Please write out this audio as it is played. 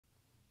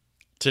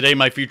Today,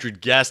 my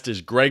featured guest is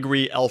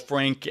Gregory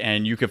Elfrink,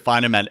 and you can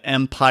find him at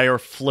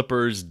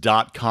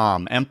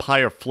empireflippers.com.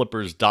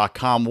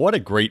 Empireflippers.com. What a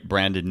great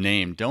branded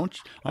name.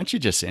 Aren't you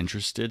just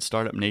interested,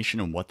 Startup Nation,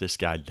 in what this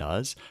guy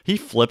does? He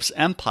flips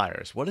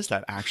empires. What does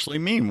that actually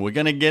mean? We're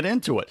going to get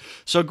into it.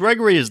 So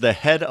Gregory is the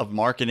head of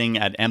marketing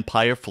at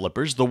Empire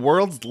Flippers, the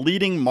world's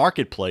leading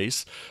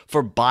marketplace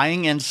for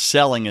buying and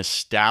selling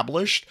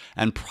established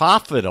and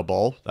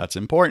profitable, that's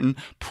important,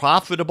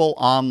 profitable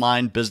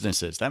online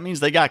businesses. That means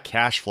they got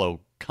cash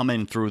flow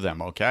coming through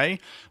them, okay?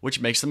 Which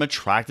makes them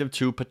attractive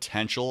to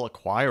potential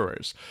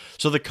acquirers.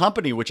 So the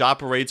company, which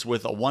operates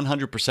with a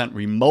 100%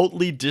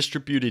 remotely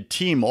distributed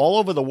team all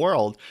over the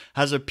world,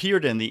 has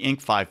appeared in the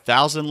Inc.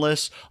 5000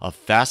 list of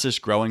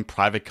fastest growing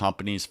private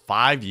companies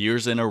 5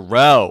 years in a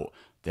row.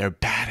 They're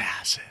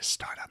badasses,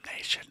 Startup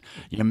Nation.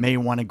 You may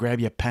want to grab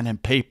your pen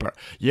and paper.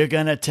 You're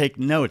going to take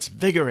notes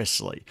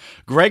vigorously.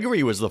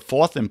 Gregory was the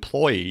fourth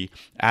employee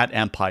at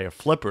Empire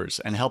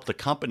Flippers and helped the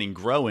company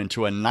grow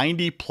into a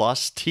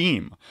 90-plus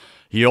team.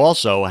 He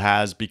also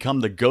has become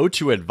the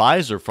go-to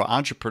advisor for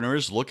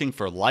entrepreneurs looking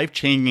for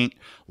life-changing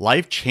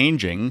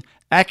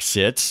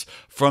exits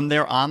from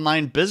their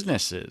online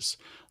businesses.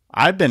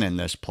 I've been in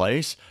this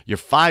place. You're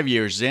 5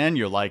 years in.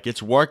 You're like,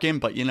 it's working,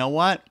 but you know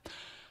what?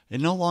 It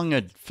no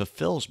longer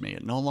fulfills me.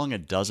 It no longer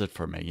does it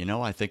for me. You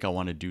know, I think I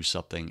want to do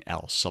something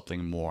else,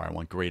 something more. I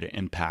want greater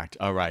impact.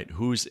 All right,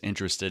 who's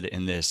interested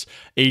in this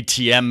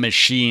ATM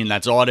machine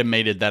that's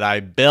automated that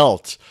I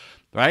built,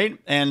 right?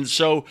 And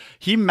so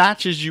he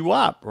matches you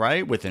up,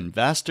 right, with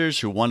investors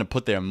who want to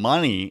put their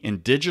money in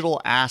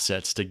digital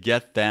assets to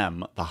get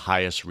them the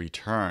highest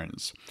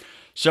returns.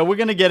 So we're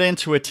going to get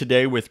into it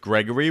today with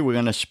Gregory. We're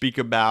going to speak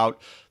about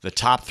the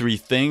top 3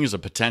 things a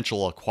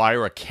potential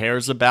acquirer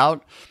cares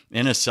about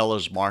in a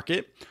seller's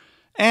market.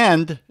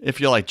 And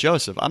if you're like,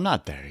 Joseph, I'm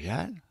not there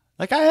yet.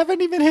 Like, I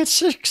haven't even hit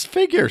 6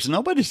 figures.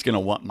 Nobody's going to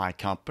want my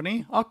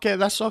company. Okay,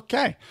 that's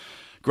okay.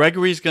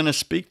 Gregory's going to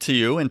speak to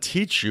you and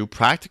teach you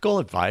practical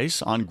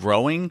advice on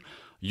growing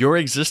your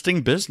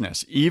existing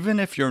business, even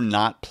if you're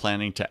not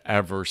planning to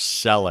ever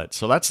sell it.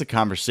 So that's the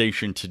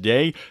conversation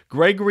today.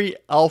 Gregory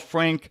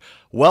Elfrink,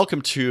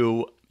 welcome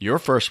to your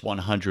first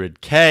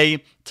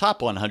 100K,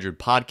 top 100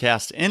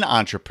 podcast in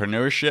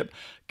entrepreneurship.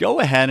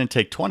 Go ahead and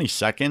take 20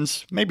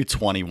 seconds, maybe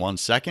 21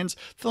 seconds.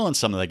 Fill in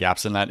some of the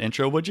gaps in that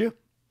intro, would you?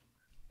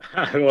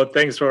 Well,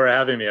 thanks for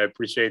having me. I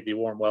appreciate the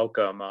warm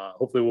welcome.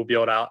 Hopefully we'll be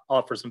able to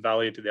offer some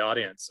value to the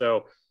audience.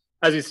 So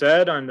as you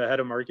said, I'm the head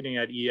of marketing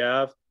at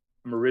EF.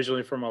 I'm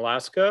originally from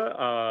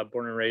Alaska,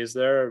 born and raised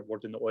there.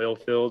 Worked in the oil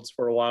fields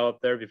for a while up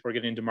there before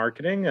getting into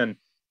marketing. And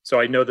so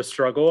I know the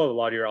struggle of a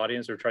lot of your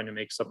audience are trying to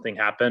make something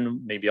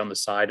happen, maybe on the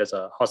side as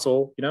a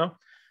hustle, you know.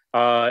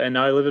 And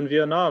now I live in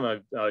Vietnam.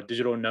 I'm a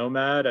digital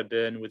nomad. I've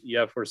been with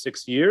EF for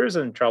 6 years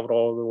and traveled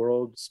all over the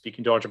world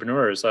speaking to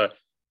entrepreneurs.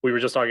 We were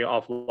just talking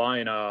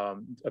offline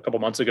a couple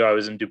months ago. I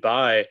was in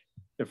Dubai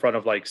in front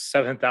of like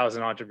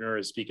 7,000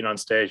 entrepreneurs speaking on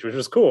stage, which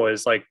was cool.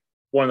 It's like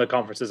one of the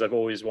conferences I've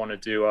always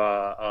wanted to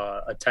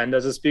attend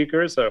as a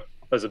speaker. So it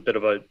was a bit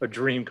of a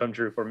dream come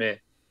true for me.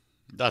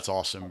 That's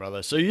awesome,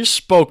 brother. So you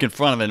spoke in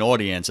front of an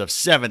audience of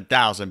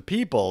 7,000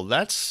 people.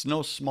 That's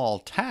no small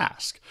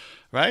task,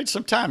 right?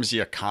 Sometimes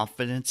your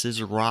confidence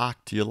is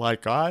rocked. You're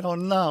like, I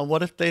don't know.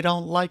 What if they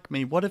don't like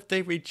me? What if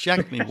they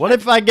reject me? What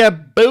if I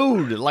get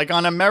booed, like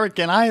on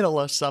American Idol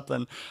or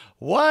something?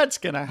 What's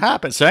going to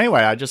happen? So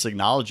anyway, I just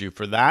acknowledge you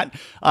for that.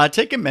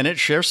 Take a minute,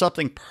 share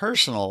something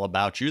personal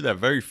about you that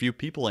very few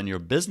people in your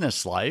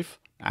business life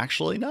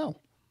actually know.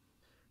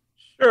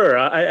 Sure.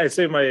 I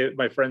say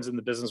my friends in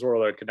the business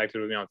world are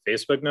connected with me on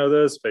Facebook know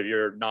this, but if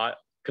you're not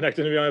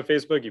connected to me on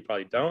Facebook, you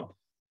probably don't.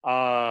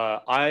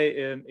 I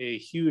am a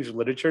huge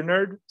literature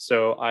nerd.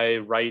 So I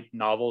write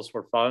novels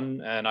for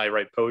fun and I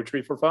write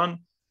poetry for fun.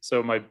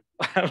 So my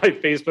my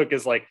Facebook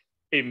is like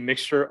a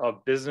mixture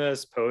of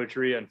business,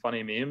 poetry, and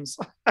funny memes.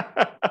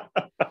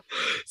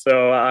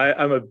 So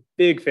I'm a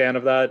big fan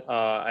of that.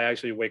 I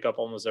actually wake up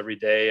almost every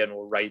day and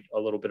will write a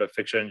little bit of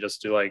fiction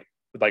just to like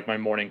my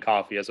morning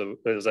coffee as a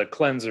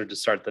cleanser to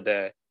start the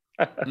day.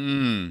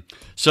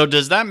 So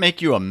does that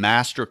make you a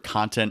master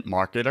content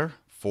marketer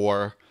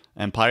for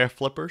Empire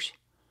Flippers?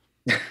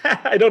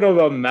 I don't know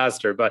about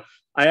master, but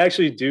I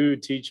actually do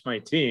teach my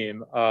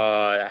team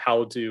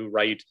how to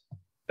write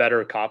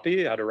better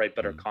copy, how to write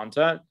better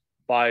content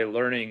by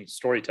learning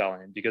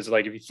storytelling. Because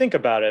like if you think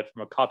about it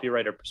from a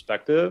copywriter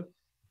perspective,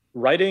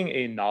 writing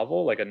a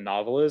novel, like a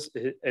novelist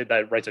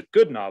that writes a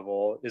good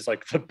novel is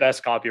like the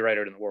best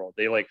copywriter in the world.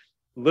 They like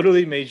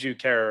literally made you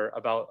care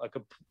about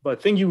a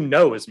thing you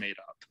know is made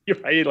up,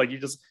 right? Like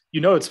it's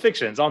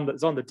fiction. It's on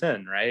the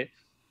tin, right?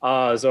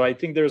 So I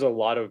think there's a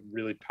lot of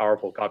really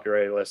powerful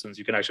copywriting lessons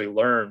you can actually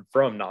learn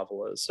from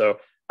novelists. So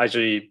I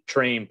actually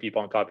train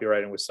people on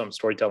copywriting with some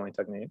storytelling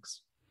techniques.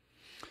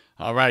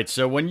 All right.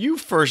 So when you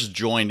first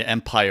joined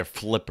Empire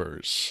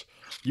Flippers,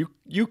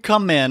 you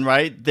come in,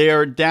 right?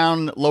 They're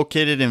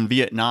located in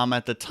Vietnam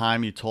at the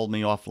time. You told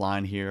me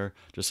offline here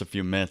just a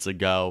few minutes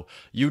ago.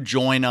 You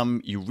join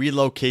them. You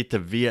relocate to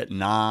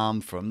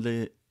Vietnam from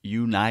the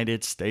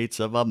United States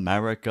of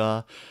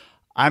America.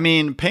 I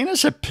mean, paint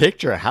us a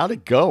picture. How'd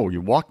it go?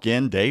 You walk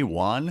in day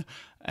one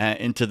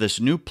into this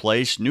new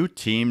place, new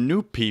team,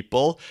 new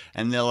people,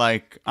 and they're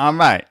like, all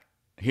right,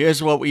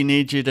 here's what we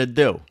need you to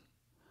do.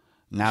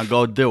 Now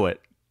go do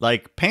it.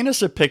 Like, paint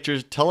us a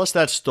picture. Tell us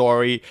that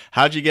story.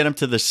 How'd you get them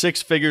to the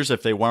six figures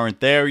if they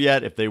weren't there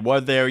yet? If they were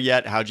there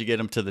yet, how'd you get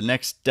them to the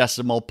next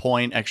decimal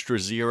point, extra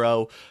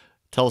zero?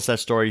 Tell us that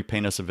story.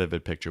 Paint us a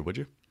vivid picture, would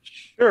you?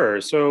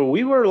 Sure. So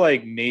we were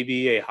like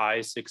maybe a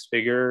high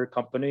six-figure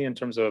company in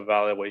terms of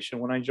valuation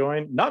when I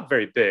joined. Not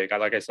very big.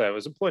 Like I said, I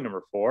was employee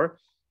number four,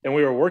 and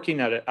we were working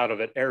at it out of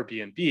an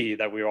Airbnb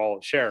that we were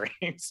all sharing.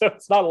 So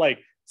it's not like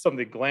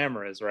something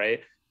glamorous,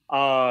 right?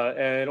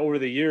 And over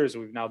the years,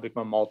 we've now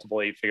become a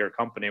multiple eight-figure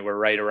company. We're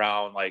right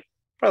around like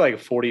probably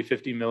like 40,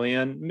 50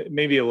 million,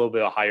 maybe a little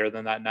bit higher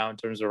than that now in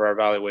terms of our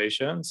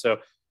valuation. So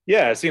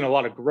yeah, I've seen a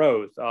lot of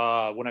growth.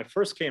 When I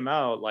first came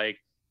out, like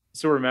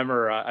so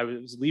remember I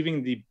was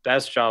leaving the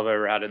best job I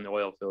ever had in the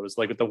oil field. It was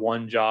like the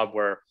one job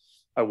where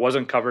I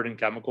wasn't covered in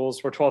chemicals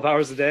for 12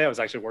 hours a day. I was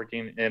actually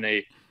working in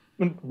a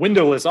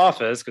windowless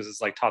office because it's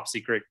like top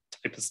secret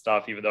type of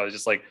stuff, even though I was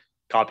just like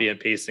copy and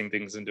pasting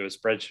things into a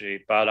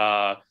spreadsheet.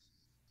 But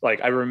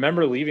like I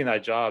remember leaving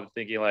that job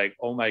thinking like,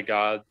 oh my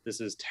God,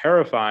 this is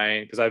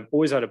terrifying because I've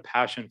always had a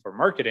passion for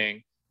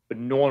marketing, but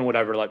no one would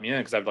ever let me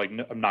in because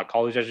I'm not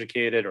college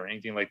educated or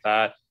anything like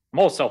that. I'm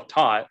all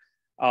self-taught.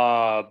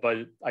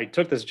 But I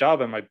took this job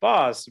and my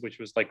boss, which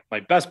was like my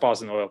best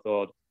boss in the oil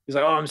field, he's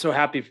like, oh, I'm so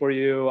happy for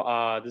you.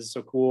 This is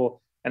so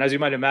cool. And as you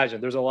might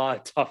imagine, there's a lot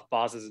of tough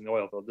bosses in the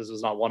oil field. This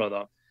was not one of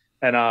them.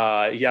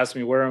 And he asked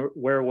me, where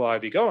will I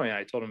be going?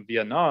 I told him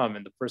Vietnam.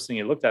 And the first thing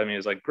he looked at me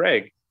was like,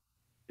 Greg,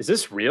 is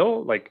this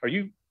real? Like, are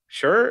you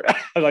sure?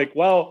 I'm like,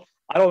 well,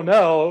 I don't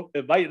know.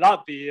 It might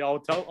not be.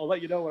 I'll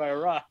let you know when I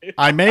arrive.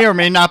 I may or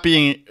may not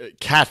be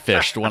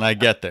catfished when I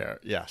get there.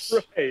 Yes.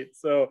 Right.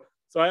 So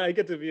I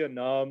get to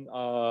Vietnam,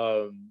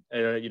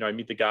 and I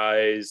meet the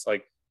guys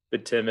like a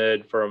bit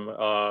timid from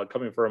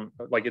coming from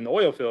like in the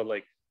oil field.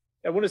 Like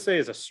I want to say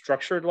is a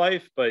structured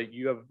life, but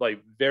you have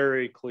like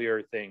very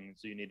clear things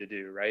you need to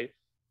do. Right.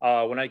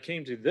 When I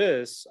came to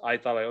this, I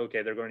thought like,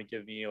 okay, they're going to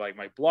give me like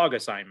my blog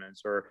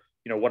assignments or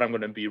what I'm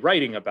going to be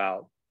writing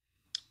about.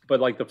 But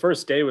like the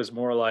first day was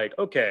more like,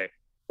 okay,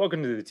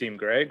 welcome to the team,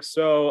 Greg.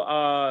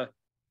 So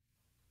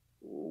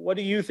what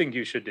do you think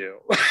you should do?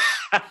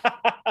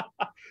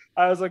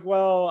 I was like,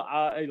 well,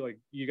 like,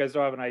 you guys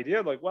don't have an idea?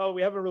 I'm like, well,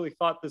 we haven't really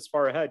thought this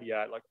far ahead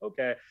yet. Like,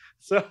 okay.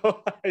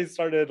 So I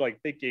started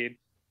like thinking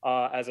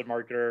as a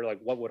marketer, like,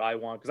 what would I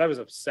want? Because I was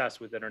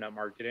obsessed with internet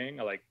marketing.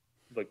 Like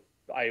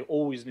I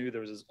always knew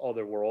there was this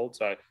other world.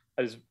 So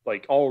I was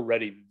like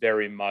already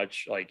very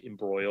much like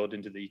embroiled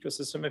into the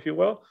ecosystem, if you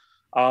will.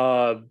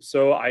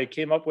 So I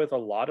came up with a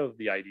lot of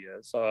the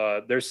ideas.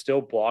 There's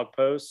still blog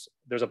posts.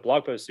 There's a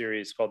blog post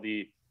series called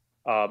the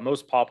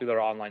most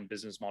popular online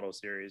business model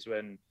series.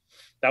 When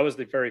that was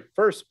the very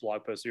first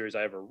blog post series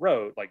I ever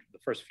wrote, like the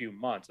first few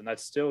months, and that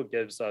still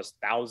gives us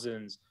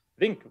thousands, I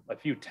think a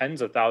few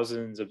tens of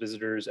thousands of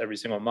visitors every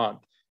single month,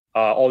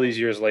 all these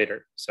years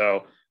later.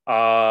 So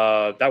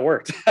that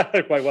worked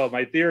quite well.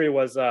 My theory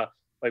was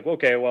like,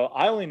 okay, well,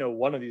 I only know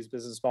one of these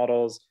business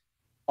models.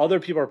 Other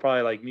people are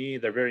probably like me.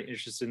 They're very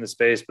interested in the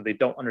space, but they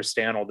don't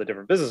understand all the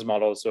different business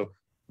models. So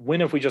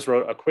when if we just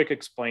wrote a quick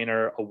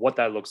explainer of what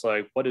that looks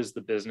like, what is the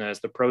business,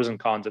 the pros and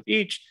cons of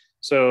each,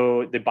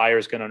 so the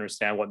buyers can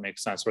understand what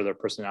makes sense for their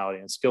personality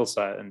and skill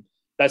set. And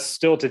that's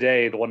still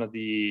today one of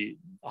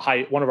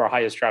our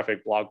highest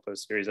traffic blog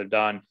post series I've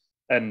done.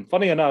 And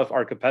funny enough,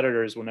 our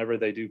competitors, whenever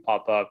they do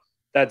pop up,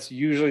 that's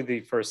usually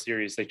the first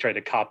series they try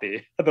to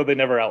copy, although they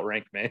never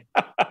outrank me.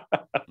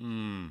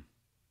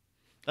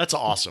 That's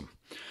awesome.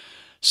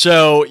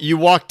 So you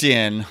walked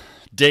in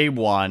day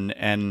one,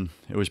 and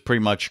it was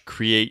pretty much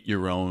create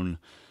your own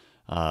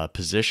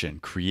position,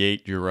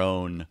 create your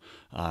own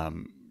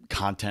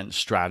content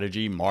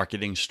strategy,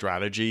 marketing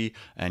strategy,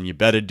 and you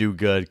better do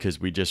good because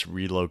we just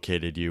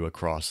relocated you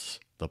across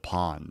the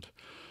pond.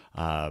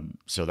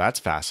 So that's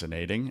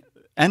fascinating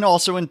and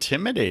also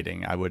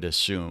intimidating, I would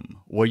assume.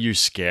 Were you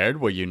scared?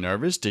 Were you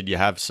nervous? Did you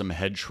have some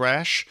head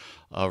trash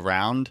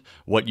around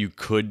what you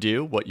could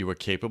do, what you were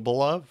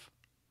capable of?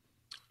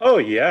 Oh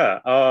yeah.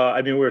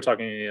 I mean, we were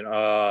talking,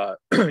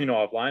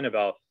 offline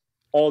about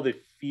all the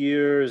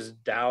fears,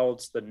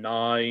 doubts, the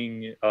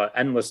gnawing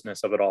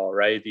endlessness of it all,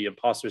 right? The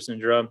imposter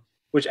syndrome,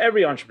 which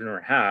every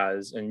entrepreneur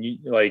has, and you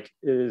like,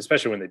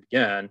 especially when they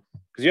begin,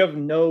 because you have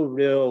no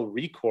real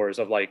recourse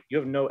of like, you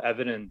have no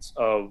evidence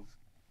of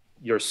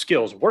your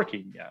skills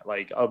working yet.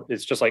 Like,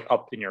 it's just like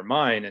up in your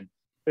mind, and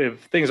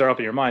if things are up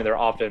in your mind, they're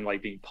often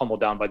like being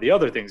pummeled down by the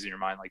other things in your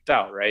mind, like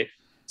doubt, right?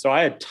 So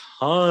I had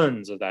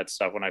tons of that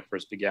stuff when I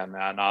first began,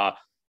 man.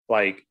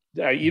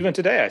 Even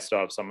today, I still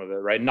have some of it,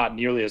 right? Not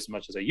nearly as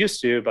much as I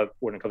used to, but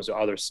when it comes to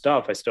other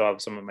stuff, I still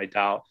have some of my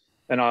doubt.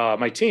 And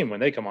my team, when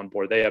they come on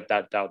board, they have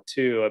that doubt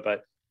too.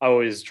 But I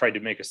always try to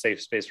make a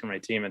safe space for my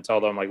team and tell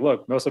them, like,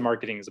 look, most of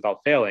marketing is about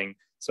failing.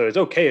 So it's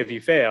okay if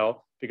you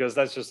fail, because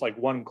that's just like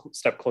one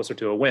step closer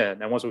to a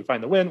win. And once we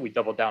find the win, we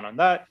double down on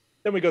that.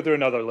 Then we go through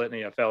another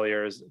litany of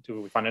failures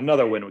until we find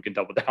another win we can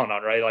double down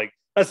on, right? Like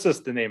that's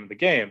just the name of the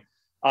game.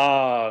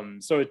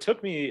 So it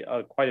took me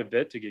quite a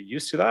bit to get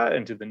used to that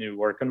and to the new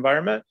work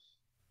environment.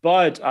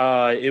 But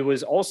it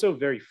was also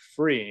very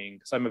freeing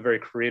because I'm a very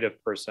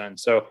creative person.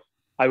 So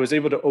I was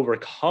able to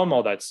overcome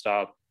all that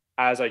stuff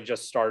as I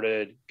just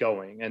started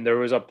going. And there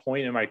was a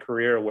point in my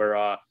career where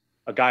a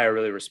guy I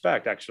really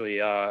respect, actually,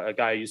 a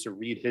guy I used to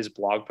read his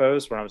blog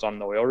posts when I was on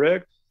the oil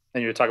rig,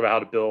 and you're talking about how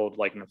to build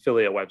like an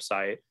affiliate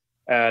website.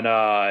 And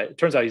it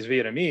turns out he's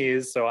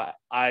Vietnamese. So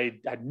I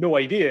had no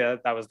idea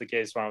that was the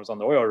case when I was on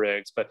the oil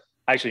rigs, but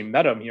I actually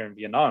met him here in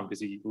Vietnam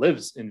because he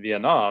lives in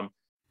Vietnam.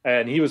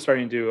 And he was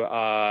starting to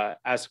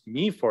ask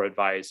me for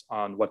advice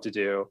on what to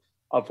do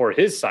for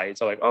his site.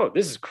 So like, oh,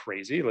 this is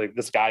crazy. Like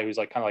this guy who's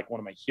like kind of like one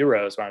of my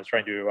heroes when I was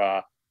trying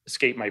to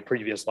escape my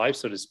previous life,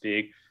 so to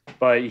speak.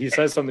 But he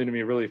says something to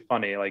me really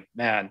funny. Like,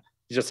 man,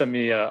 he just sent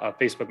me a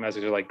Facebook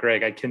message like,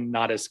 Greg, I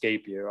cannot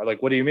escape you. I'm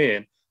like, what do you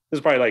mean? This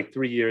is probably like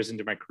 3 years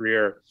into my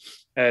career.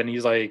 And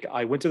he's like,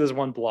 I went to this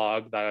one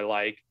blog that I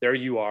like. There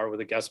you are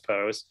with a guest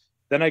post.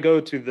 Then I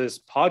go to this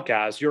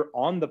podcast. You're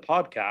on the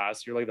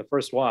podcast. You're like the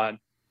first one.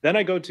 Then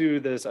I go to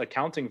this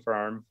accounting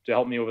firm to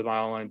help me with my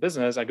online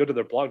business. I go to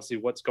their blog to see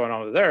what's going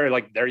on over there.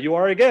 Like, there you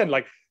are again.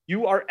 Like,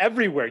 you are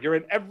everywhere. You're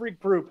in every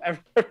group,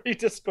 every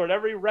Discord,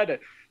 every Reddit.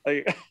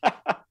 Like,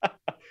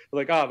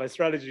 like, oh, my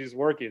strategy is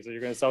working. So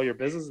you're going to sell your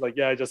business? Like,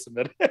 yeah, I just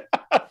submitted it.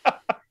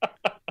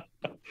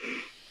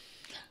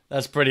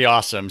 That's pretty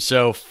awesome.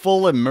 So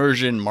full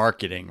immersion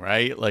marketing,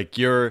 right? Like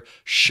you're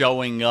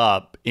showing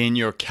up in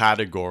your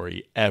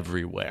category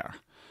everywhere,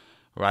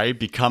 right?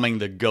 Becoming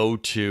the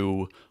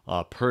go-to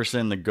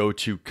person, the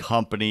go-to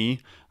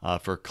company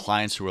for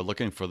clients who are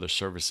looking for the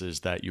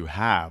services that you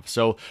have.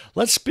 So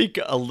let's speak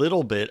a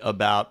little bit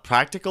about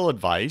practical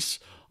advice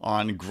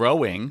on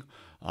growing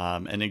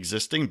an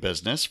existing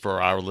business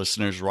for our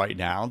listeners right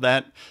now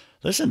that,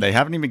 listen, they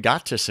haven't even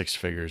got to six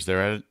figures.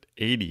 They're at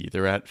 80,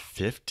 they're at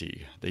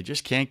 50. They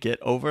just can't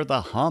get over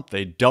the hump.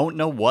 They don't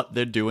know what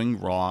they're doing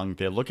wrong.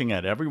 They're looking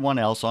at everyone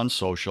else on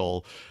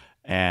social,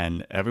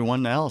 and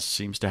everyone else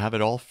seems to have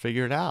it all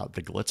figured out,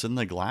 the glitz and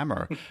the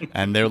glamour.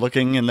 And they're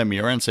looking in the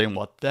mirror and saying,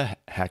 what the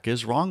heck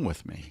is wrong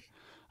with me?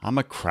 I'm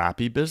a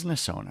crappy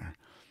business owner.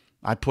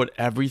 I put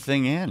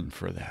everything in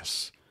for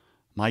this.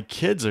 My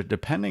kids are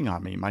depending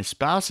on me. My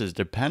spouse is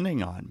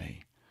depending on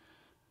me.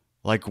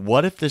 Like,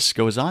 what if this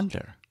goes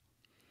under?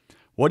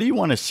 What do you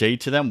want to say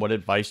to them? What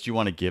advice do you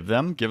want to give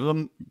them? Give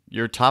them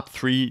your top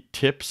 3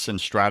 tips and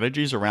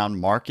strategies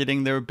around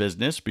marketing their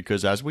business,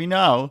 because as we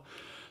know,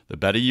 the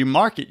better you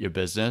market your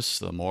business,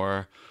 the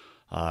more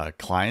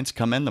clients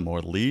come in, the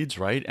more leads,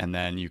 right? And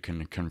then you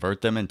can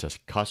convert them into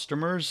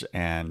customers.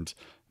 And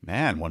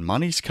man, when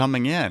money's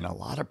coming in, a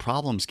lot of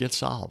problems get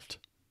solved.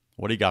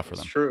 What do you got for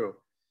them? It's true.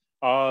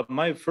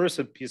 My first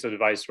piece of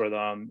advice for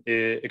them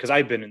is, because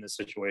I've been in this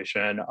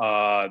situation,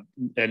 and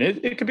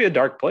it could be a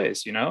dark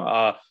place,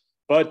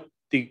 but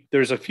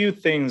there's a few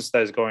things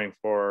that is going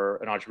for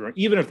an entrepreneur,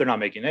 even if they're not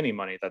making any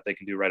money, that they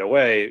can do right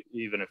away,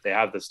 even if they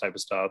have this type of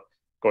stuff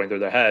going through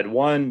their head.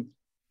 One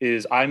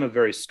is, I'm a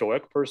very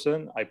stoic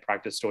person. I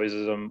practice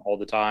stoicism all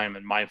the time,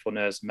 and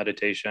mindfulness,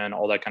 meditation,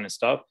 all that kind of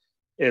stuff.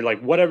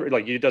 Like whatever,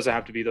 like it doesn't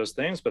have to be those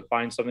things, but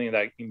find something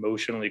that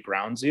emotionally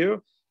grounds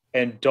you,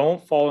 and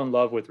don't fall in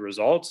love with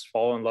results,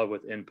 fall in love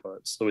with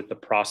inputs, so with the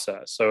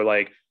process. So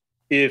like,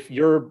 if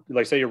you're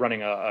like, say you're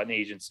running an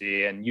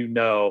agency and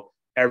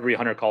every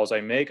 100 calls I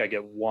make, I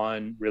get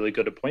one really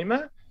good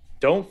appointment.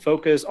 Don't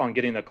focus on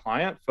getting the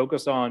client,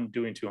 focus on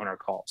doing 200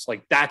 calls.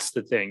 Like that's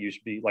the thing. You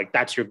should be like,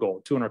 that's your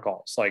goal, 200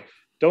 calls. Like,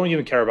 don't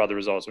even care about the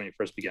results when you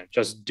first begin.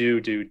 Just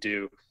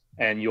do,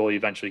 and you'll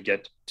eventually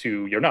get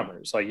to your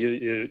numbers. Like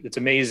it's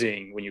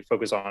amazing when you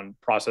focus on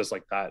process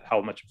like that,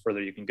 how much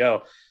further you can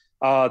go.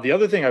 The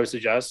other thing I would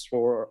suggest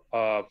for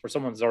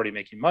someone that's already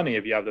making money,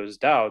 if you have those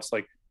doubts,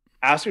 like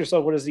ask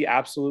yourself, what is the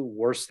absolute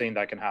worst thing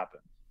that can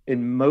happen?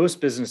 In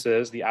most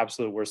businesses, the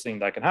absolute worst thing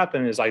that can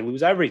happen is I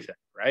lose everything,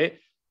 right?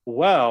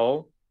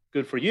 Well,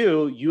 good for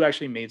you. You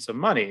actually made some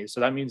money. So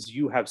that means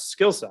you have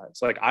skill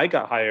sets. Like I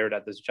got hired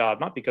at this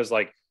job, not because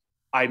like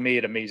I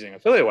made amazing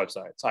affiliate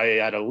websites.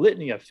 I had a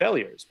litany of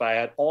failures, but I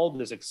had all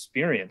this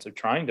experience of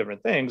trying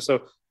different things.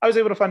 So I was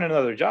able to find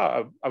another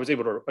job. I was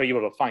able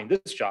to find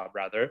this job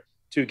rather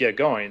to get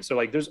going. So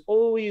like there's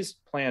always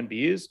plan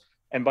Bs.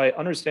 And by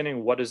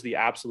understanding what is the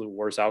absolute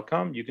worst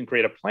outcome, you can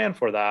create a plan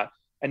for that.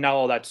 And now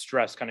all that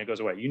stress kind of goes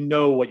away. You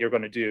know what you're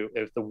going to do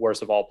if the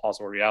worst of all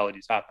possible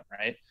realities happen,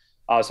 right?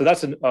 So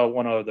that's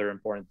one other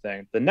important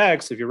thing. The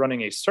next, if you're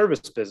running a service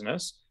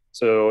business,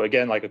 so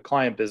again, like a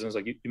client business,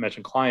 like you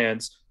mentioned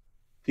clients,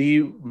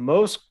 the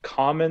most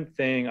common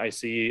thing I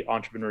see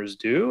entrepreneurs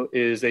do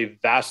is they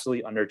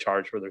vastly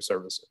undercharge for their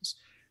services.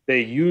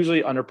 They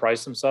usually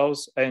underprice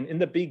themselves. And in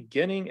the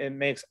beginning, it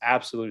makes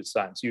absolute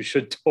sense. You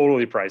should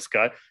totally price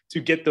cut to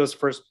get those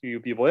first few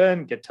people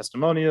in, get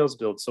testimonials,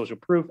 build social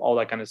proof, all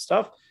that kind of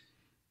stuff.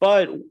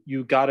 But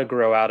you got to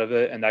grow out of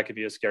it. And that could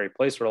be a scary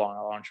place for a lot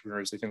of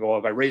entrepreneurs. They think, well,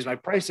 if I raise my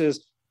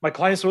prices, my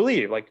clients will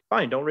leave. Like,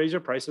 fine, don't raise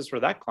your prices for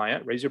that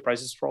client, raise your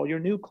prices for all your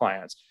new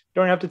clients.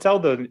 You don't have to tell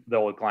the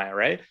old client,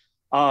 right?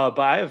 But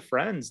I have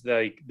friends that,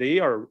 like, they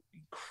are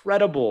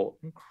incredible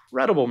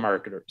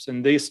marketers,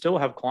 and they still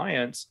have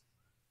clients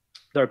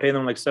that are paying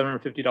them like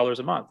 $750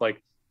 a month.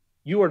 Like,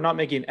 you are not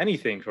making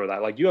anything for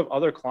that. Like, you have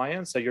other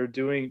clients that you're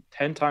doing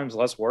 10 times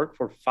less work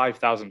for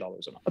 $5,000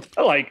 a month.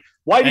 Like,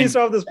 why do you And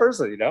still have this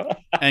person, you know?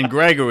 and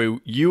Gregory,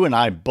 you and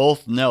I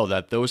both know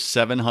that those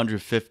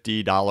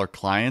 $750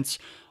 clients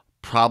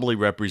probably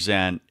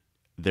represent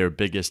their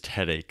biggest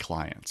headache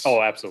clients.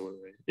 Oh,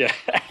 absolutely. Yeah,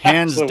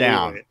 Hands down.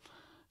 absolutely.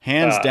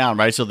 Hands Uh, down,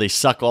 right? So they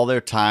suck all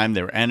their time,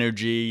 their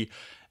energy,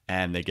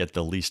 and they get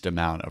the least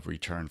amount of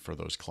return for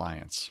those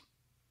clients.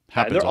 and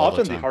Happens they're all the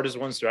often the time. hardest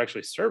ones to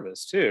actually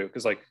service too,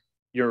 because like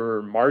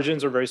your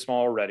margins are very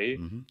small already,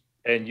 Hmm.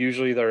 and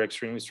usually they're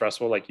extremely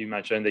stressful. Like you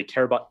mentioned, they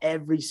care about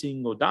every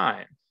single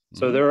dime.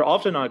 So Hmm. they're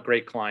often not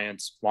great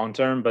clients long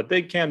term, but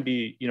they can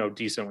be,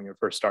 decent when you're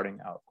first starting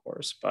out, of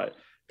course. But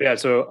yeah,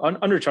 so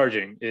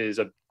undercharging is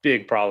a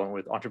big problem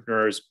with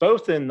entrepreneurs,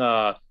 both in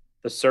the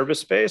service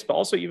space, but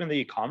also even the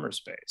e-commerce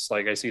space.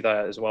 Like I see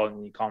that as well in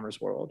the e-commerce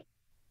world.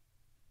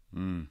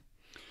 Mm.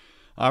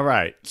 All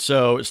right.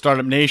 So,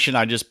 Startup Nation,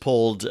 I just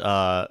pulled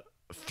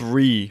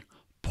 3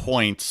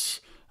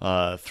 points,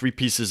 3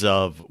 pieces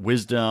of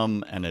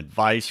wisdom and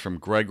advice from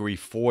Gregory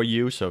for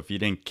you. So, if you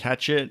didn't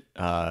catch it,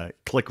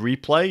 click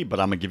replay, but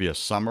I'm going to give you a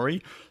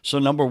summary. So,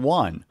 number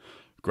one,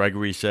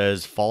 Gregory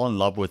says, fall in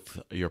love with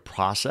your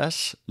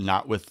process,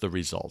 not with the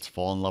results.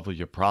 Fall in love with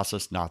your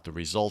process, not the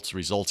results.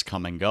 Results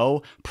come and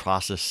go,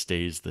 process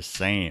stays the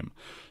same.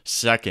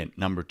 Second,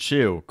 number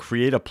two,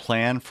 create a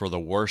plan for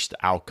the worst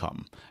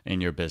outcome in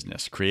your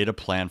business. Create a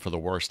plan for the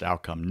worst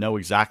outcome. Know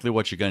exactly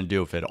what you're going to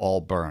do if it all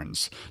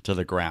burns to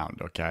the ground,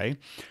 okay?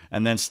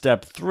 And then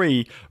step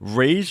three,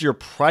 raise your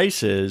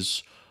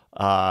prices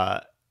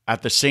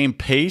at the same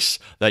pace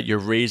that you're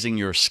raising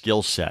your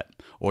skill set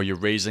or you're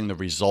raising the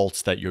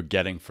results that you're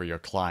getting for your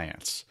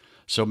clients.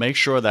 So make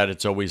sure that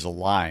it's always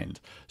aligned.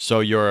 So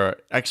your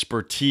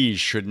expertise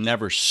should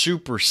never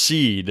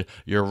supersede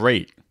your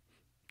rate.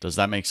 Does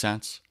that make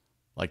sense?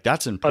 Like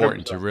that's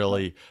important to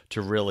 100%.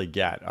 really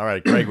get. All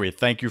right, Gregory,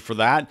 thank you for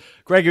that.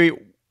 Gregory,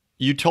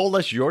 you told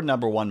us your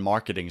number one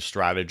marketing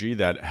strategy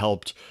that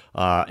helped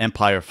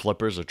Empire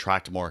Flippers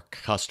attract more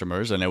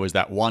customers, and it was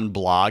that one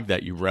blog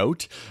that you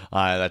wrote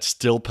that's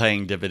still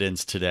paying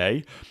dividends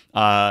today.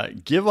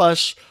 Give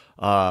us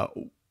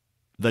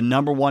the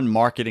number one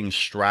marketing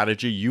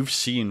strategy you've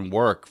seen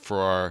work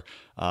for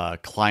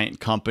client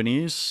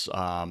companies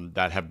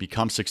that have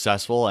become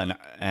successful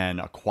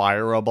and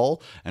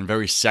acquirable and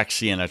very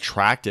sexy and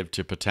attractive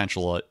to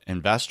potential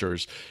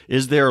investors.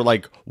 Is there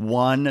like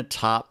one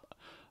top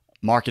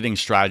marketing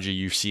strategy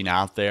you've seen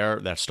out there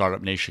that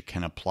Startup Nation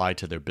can apply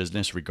to their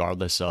business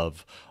regardless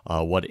of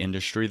what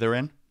industry they're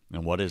in?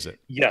 And what is it?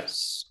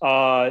 Yes.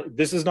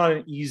 This is not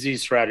an easy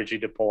strategy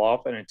to pull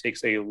off, and it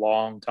takes a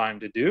long time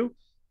to do.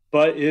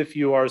 But if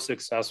you are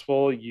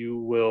successful, you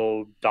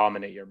will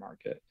dominate your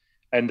market.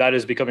 And that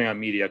is becoming a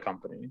media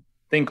company.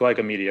 Think like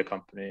a media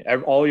company.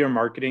 All your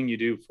marketing you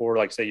do for,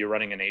 like, say, you're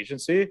running an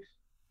agency,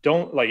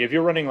 don't, like, if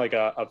you're running like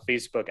a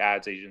Facebook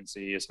ads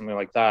agency or something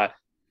like that,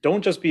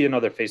 don't just be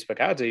another Facebook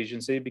ads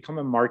agency, become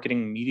a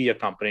marketing media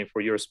company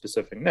for your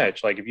specific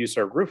niche. Like if you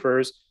serve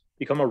roofers,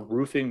 become a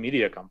roofing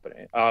media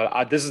company.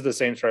 This is the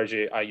same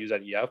strategy I use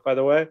at EF, by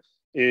the way,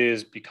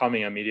 is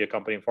becoming a media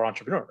company for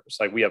entrepreneurs.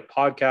 Like we have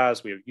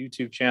podcasts, we have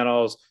YouTube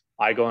channels.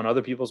 I go on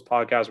other people's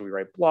podcasts. We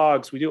write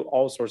blogs. We do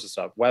all sorts of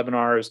stuff,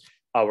 webinars.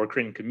 We're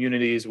creating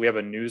communities. We have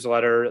a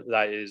newsletter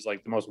that is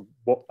like the most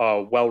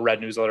well-read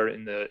newsletter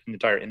in the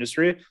entire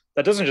industry.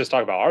 That doesn't just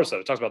talk about our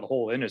stuff; it talks about the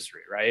whole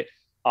industry, right?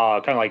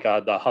 Kind of like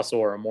the hustle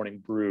or a morning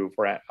brew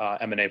for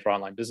M&A for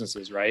online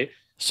businesses, right?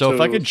 So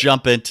if I So could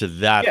jump into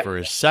that yeah, for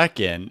a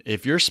second,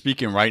 if you're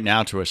speaking right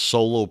now to a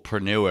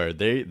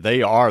solopreneur,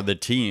 they are the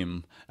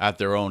team at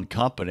their own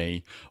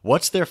company.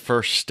 What's their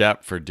first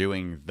step for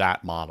doing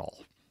that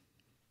model?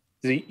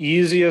 the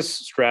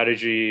easiest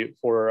strategy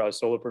for a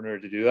solopreneur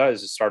to do that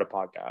is to start a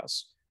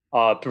podcast,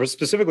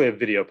 specifically a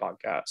video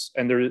podcast.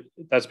 And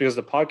that's because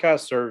the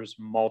podcast serves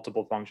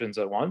multiple functions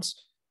at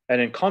once. And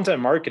in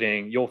content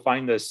marketing, you'll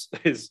find this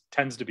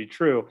tends to be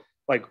true.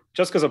 Like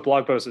just because a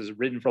blog post is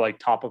written for like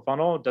top of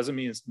funnel doesn't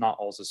mean it's not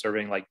also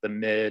serving like the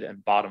mid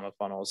and bottom of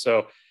funnel.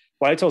 So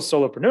what I tell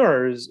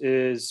solopreneurs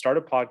is start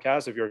a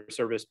podcast. If you're a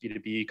service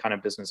B2B kind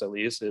of business, at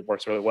least it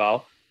works really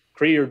well.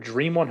 Create your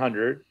dream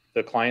 100,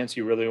 the clients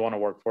you really want to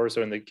work for.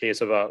 So in the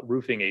case of a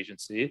roofing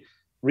agency,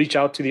 reach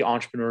out to the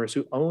entrepreneurs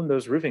who own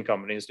those roofing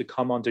companies to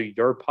come onto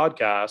your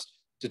podcast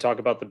to talk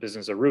about the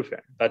business of roofing.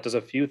 That does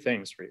a few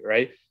things for you,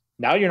 right?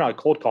 Now you're not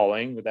cold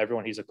calling with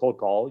everyone. He's a cold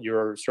call.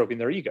 You're stroking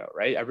their ego,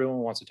 right? Everyone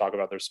wants to talk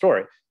about their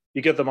story.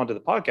 You get them onto the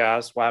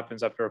podcast. What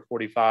happens after a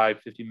 45,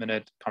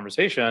 50-minute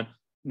conversation?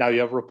 Now you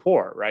have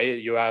rapport, right?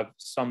 You have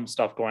some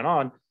stuff going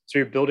on. So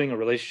you're building a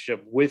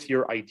relationship with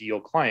your ideal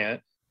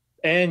client,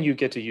 and you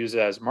get to use it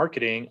as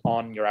marketing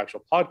on your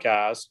actual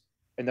podcast.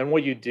 And then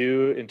what you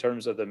do in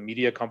terms of the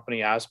media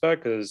company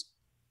aspect is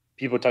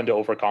people tend to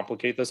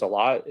overcomplicate this a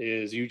lot,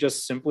 is you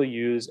just simply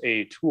use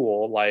a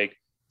tool like,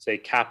 say,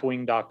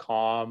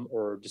 capwing.com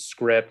or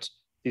Descript.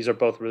 These are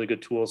both really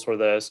good tools for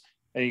this.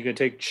 And you can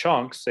take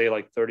chunks, say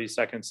like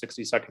 30-second,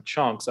 60-second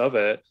chunks of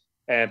it,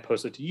 and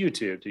post it to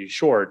YouTube, to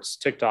Shorts,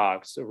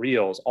 TikToks,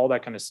 Reels, all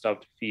that kind of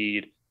stuff to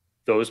feed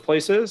those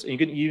places. And you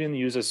can even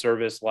use a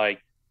service like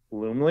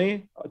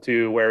Loomly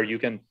to where you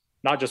can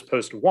not just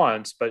post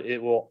once, but it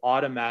will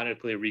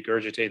automatically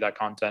regurgitate that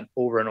content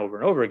over and over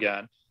and over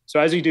again. So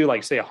as you do,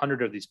 like, say,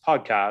 100 of these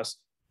podcasts,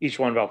 each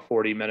one about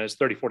 40 minutes,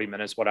 30, 40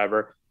 minutes,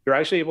 whatever, you're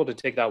actually able to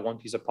take that one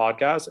piece of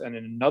podcast, and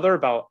in another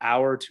about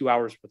hour, 2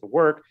 hours worth of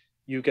work,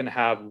 you can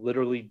have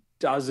literally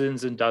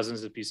dozens and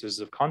dozens of pieces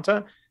of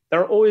content that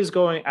are always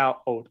going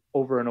out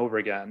over and over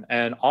again.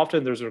 And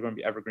often those are going to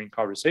be evergreen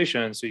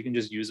conversations, so you can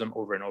just use them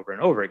over and over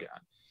and over again.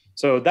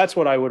 So that's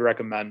what I would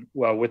recommend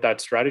with that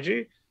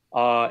strategy.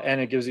 And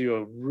it gives you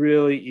a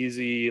really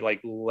easy like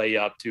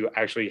layup to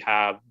actually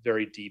have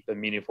very deep and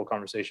meaningful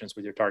conversations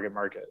with your target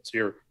market. So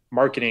your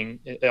marketing,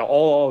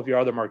 all of your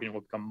other marketing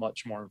will become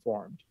much more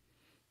informed.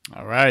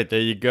 All right, there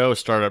you go,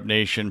 Startup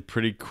Nation.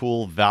 Pretty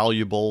cool,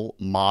 valuable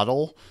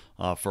model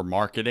for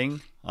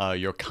marketing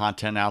your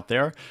content out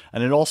there.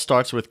 And it all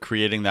starts with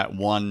creating that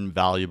one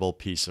valuable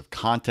piece of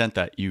content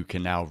that you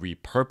can now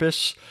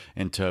repurpose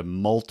into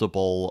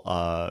multiple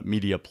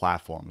media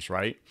platforms,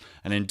 right?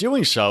 And in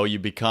doing so, you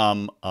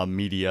become a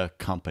media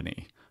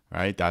company,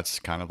 right? That's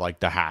kind of like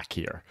the hack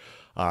here.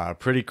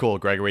 Pretty cool,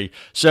 Gregory.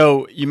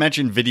 So you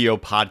mentioned video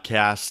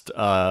podcast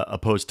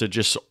opposed to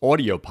just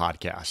audio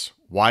podcasts.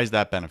 Why is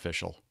that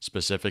beneficial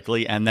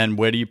specifically? And then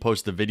where do you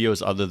post the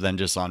videos other than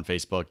just on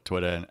Facebook,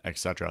 Twitter,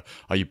 etc.?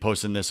 Are you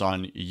posting this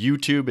on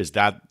YouTube? Is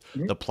that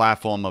the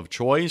platform of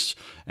choice?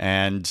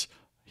 And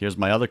here's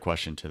my other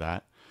question to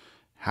that.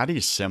 How do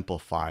you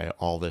simplify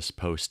all this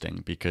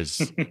posting?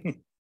 Because,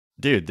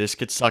 dude, this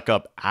could suck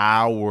up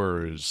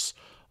hours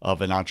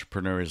of an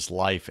entrepreneur's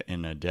life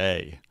in a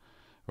day,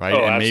 right?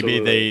 Oh, and absolutely.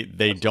 maybe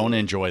they don't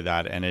enjoy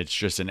that, and it's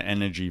just an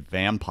energy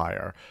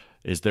vampire.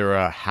 Is there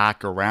a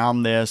hack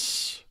around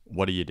this?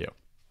 What do you do?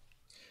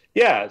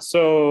 Yeah.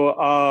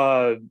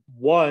 So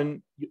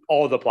one,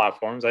 all the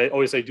platforms. I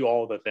always say do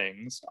all the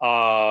things.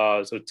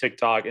 So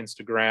TikTok,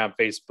 Instagram,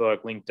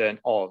 Facebook, LinkedIn,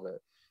 all of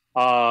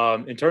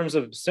it. In terms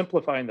of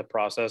simplifying the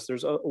process,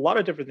 there's a lot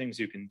of different things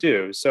you can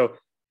do. So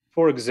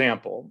for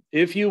example,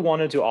 if you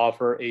wanted to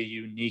offer a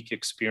unique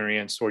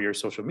experience for your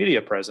social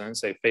media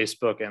presence, say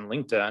Facebook and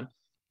LinkedIn,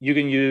 you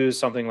can use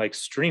something like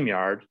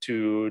StreamYard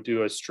to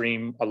do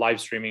a live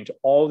streaming to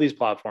all these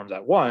platforms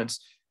at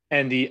once.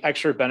 And the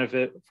extra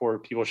benefit for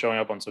people showing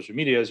up on social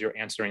media is you're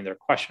answering their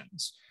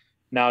questions.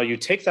 Now you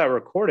take that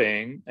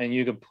recording and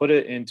you can put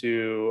it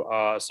into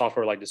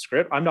software like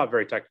Descript. I'm not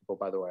very technical,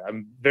 by the way.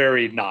 I'm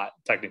very not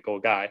technical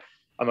guy.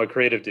 I'm a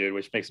creative dude,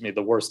 which makes me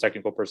the worst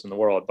technical person in the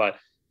world. But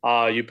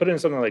you put in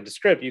something like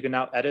Descript, you can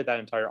now edit that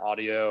entire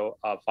audio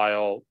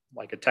file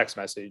like a text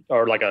message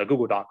or like a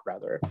Google Doc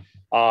rather.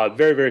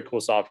 Very, very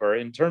cool software.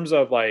 In terms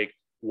of like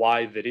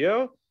why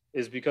video,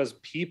 is because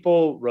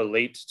people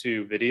relate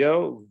to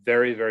video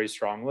very, very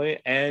strongly.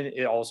 And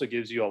it also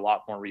gives you a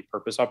lot more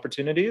repurpose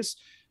opportunities.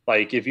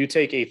 Like if you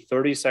take a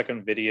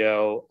 30-second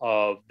video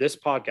of this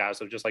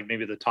podcast of just like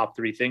maybe the top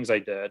 3 things I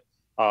did,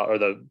 or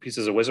the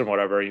pieces of wisdom,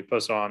 whatever, you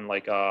post on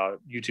like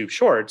YouTube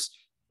Shorts.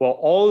 Well,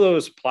 all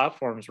those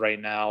platforms right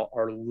now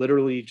are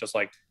literally just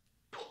like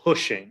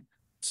pushing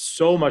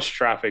so much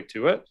traffic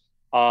to it.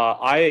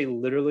 I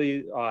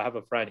literally have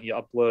a friend, he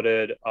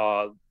uploaded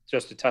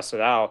just to test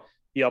it out.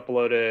 He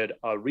uploaded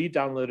a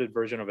re-downloaded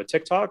version of a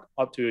TikTok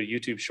up to a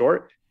YouTube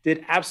short,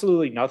 did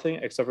absolutely nothing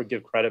except for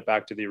give credit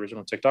back to the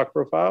original TikTok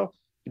profile.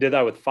 He did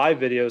that with 5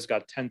 videos,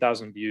 got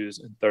 10,000 views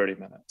in 30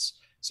 minutes.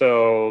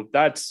 So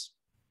that's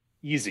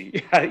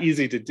easy,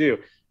 easy to do.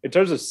 In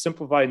terms of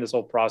simplifying this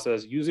whole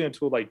process, using a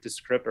tool like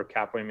Descript or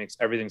Capwing makes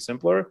everything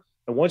simpler.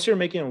 And once you're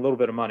making a little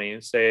bit of money,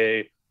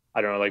 say,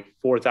 I don't know, like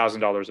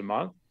 $4,000 a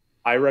month,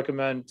 I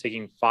recommend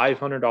taking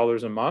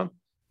 $500 a month,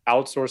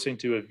 outsourcing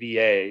to a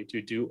VA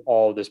to do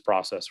all this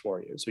process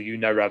for you. So you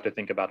never have to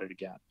think about it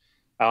again.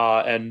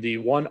 And the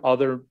one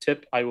other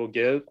tip I will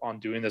give on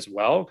doing this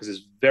well, because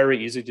it's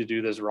very easy to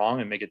do this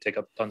wrong and make it take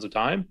up tons of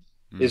time,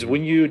 is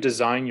when you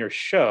design your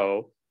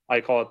show,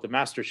 I call it the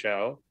master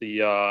show,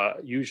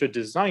 you should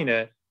design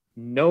it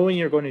knowing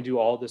you're going to do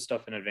all this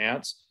stuff in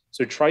advance.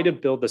 So try to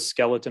build the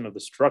skeleton of the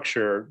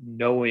structure,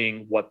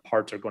 knowing what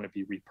parts are going to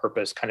be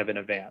repurposed kind of in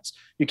advance.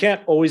 You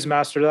can't always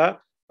master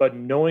that, but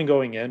knowing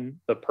going in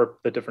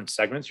the different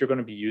segments you're going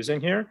to be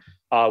using here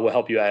will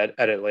help you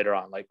edit later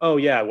on. Like, oh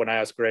yeah, when I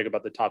asked Greg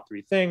about the top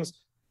 3 things,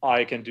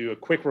 I can do a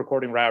quick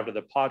recording right after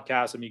the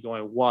podcast of me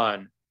going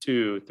 1,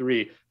 2,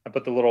 3. I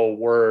put the little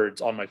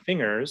words on my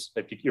fingers.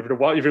 If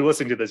you're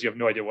listening to this, you have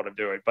no idea what I'm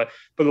doing, but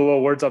put the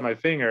little words on my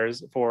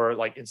fingers for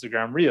like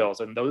Instagram Reels,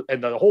 and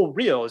the whole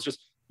reel is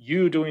just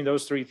you doing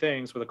those 3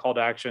 things with a call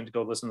to action to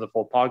go listen to the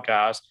full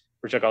podcast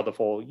or check out the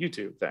full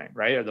YouTube thing,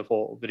 right? Or the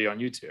full video on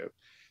YouTube.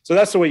 So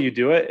that's the way you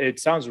do it. It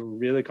sounds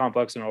really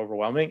complex and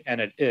overwhelming, and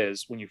it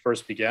is when you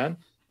first begin,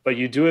 but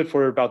you do it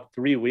for about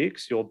 3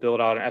 weeks. You'll build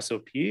out an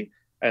SOP,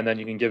 and then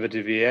you can give it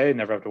to VA and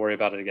never have to worry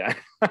about it again.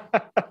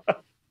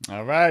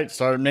 All right,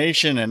 Startup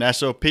Nation and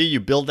SOP, you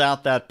build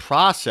out that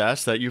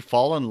process that you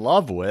fall in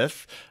love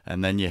with,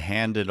 and then you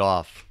hand it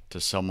off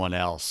to someone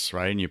else,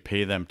 right? And you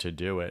pay them to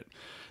do it.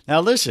 Now,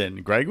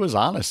 listen, Greg was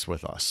honest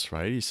with us,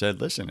 right? He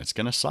said, listen, it's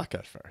going to suck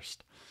at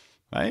first,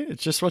 right?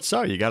 It's just what's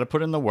up. You got to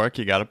put in the work.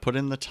 You got to put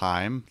in the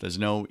time. There's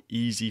no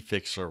easy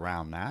fix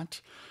around that.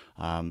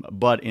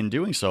 But in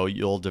doing so,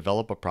 you'll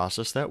develop a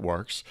process that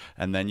works,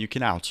 and then you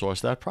can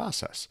outsource that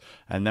process.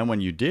 And then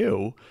when you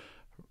do,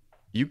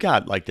 you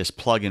got like this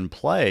plug and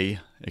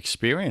play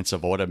experience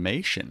of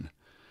automation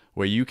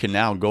where you can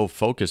now go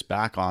focus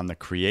back on the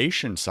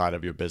creation side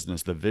of your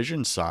business, the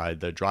vision side,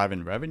 the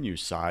driving revenue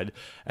side,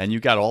 and you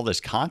got all this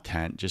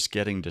content just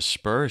getting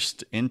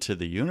dispersed into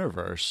the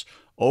universe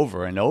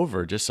over and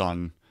over just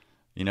on,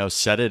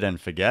 set it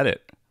and forget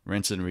it,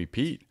 rinse and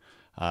repeat.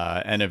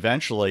 And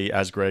eventually,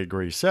 as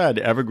Gregory said,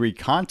 evergreen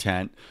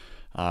content,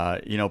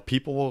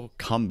 people will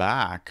come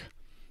back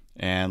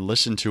and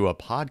listen to a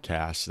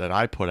podcast that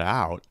I put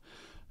out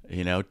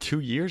 2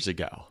 years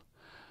ago.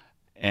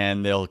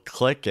 And they'll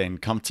click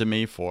and come to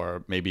me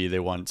for maybe they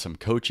want some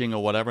coaching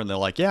or whatever. And they're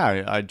like,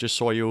 yeah, I just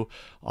saw you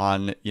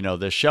on,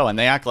 this show. And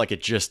they act like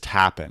it just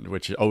happened,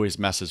 which always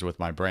messes with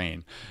my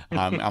brain.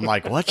 I'm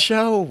like, what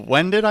show?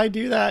 When did I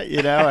do that?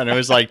 And it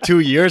was like 2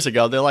 years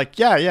ago. They're like,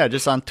 yeah,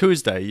 just on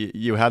Tuesday.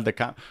 You had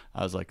the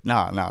I was like,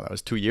 no, that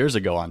was 2 years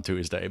ago on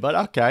Tuesday. But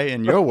okay,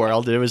 in your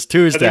world, it was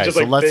Tuesday.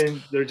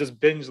 They're just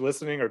binge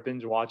listening or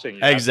binge watching.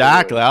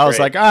 Exactly. I was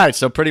like, all right,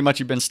 so pretty much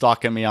you've been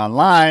stalking me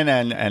online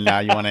and now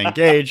you want to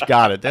engage.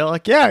 Got it. They're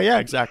like, yeah,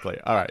 exactly.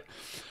 All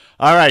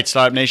right,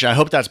 Startup Nation. I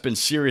hope that's been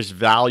serious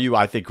value.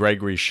 I think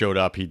Gregory showed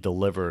up. He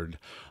delivered.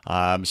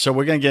 So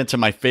we're going to get into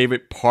my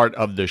favorite part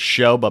of the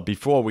show. But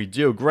before we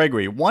do,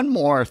 Gregory, one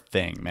more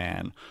thing,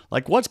 man.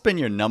 Like, what's been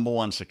your number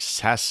one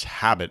success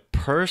habit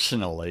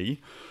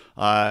personally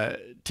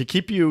to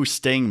keep you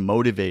staying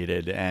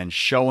motivated and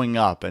showing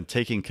up and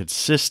taking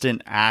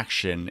consistent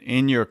action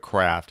in your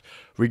craft,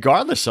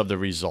 regardless of the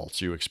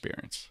results you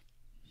experience?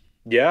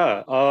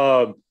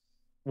 Yeah.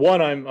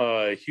 One, I'm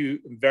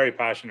very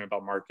passionate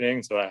about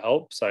marketing, so that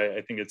helps.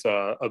 I think it's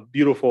a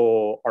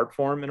beautiful art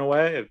form in a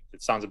way.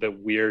 It sounds a bit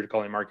weird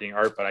calling marketing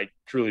art, but I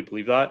truly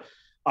believe that.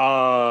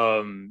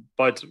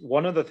 But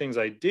one of the things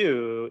I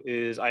do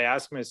is I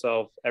ask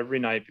myself every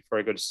night before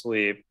I go to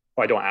sleep.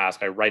 Well, I don't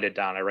ask, I write it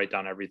down. I write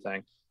down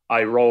everything.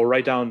 I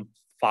write down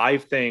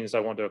 5 things I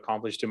want to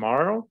accomplish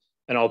tomorrow,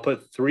 and I'll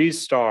put 3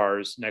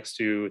 stars next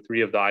to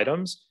 3 of the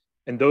items.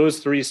 And those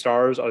 3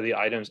 stars are the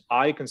items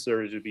I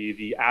consider to be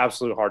the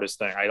absolute hardest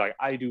thing.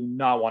 I do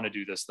not want to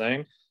do this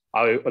thing.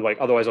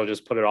 Otherwise I'll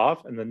just put it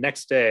off. And the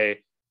next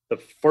day, the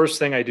first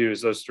thing I do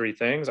is those 3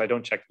 things. I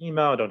don't check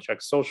email, I don't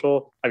check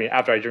social. I mean,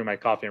 after I drink my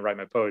coffee and write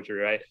my poetry,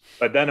 right?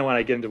 But then when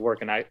I get into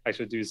work and I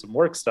should do some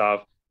work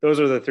stuff, those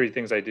are the 3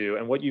 things I do.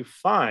 And what you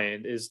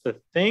find is the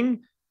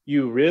thing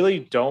you really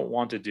don't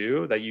want to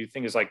do that you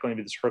think is like going to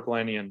be this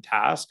Herculean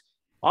task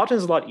often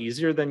is a lot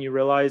easier than you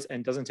realize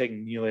and doesn't take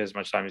nearly as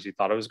much time as you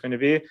thought it was going to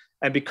be.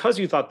 And because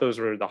you thought those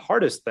were the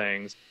hardest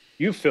things,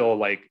 you feel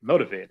like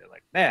motivated,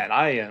 like, man,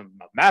 I am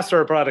a master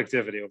of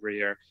productivity over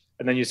here.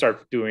 And then you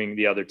start doing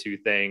the other 2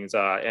 things.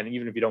 And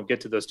even if you don't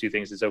get to those 2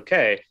 things, it's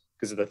okay,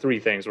 because the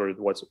 3 things were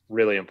what's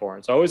really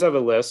important. So I always have a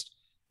list.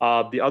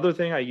 The other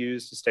thing I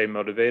use to stay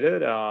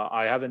motivated,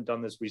 I haven't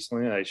done this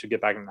recently, and I should get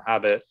back in the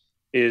habit,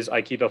 is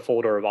I keep a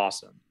folder of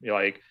awesome.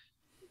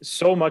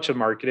 So much of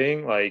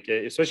marketing, like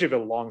especially if a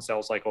long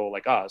sales cycle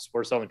like us,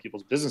 we're selling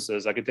people's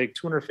businesses, that could take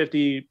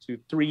 250 to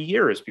 3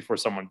 years before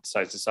someone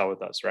decides to sell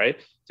with us, right?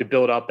 To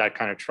build up that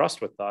kind of trust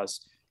with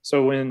us.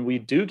 So when we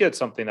do get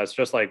something that's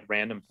just like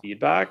random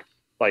feedback,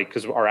 like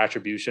because our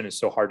attribution is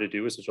so hard to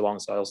do with such a long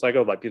sales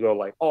cycle, like people are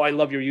like, oh, I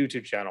love your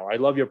YouTube channel, I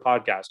love your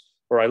podcast,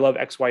 or I love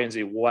X, Y, and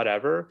Z,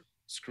 whatever.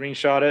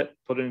 Screenshot it,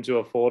 put it into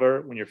a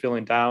folder. When you're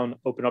feeling down,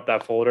 open up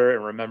that folder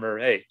and remember,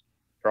 hey,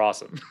 you're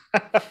awesome.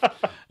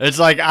 It's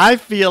like, I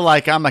feel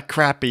like I'm a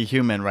crappy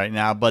human right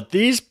now, but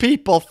these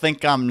people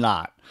think I'm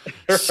not.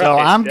 So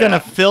I'm going to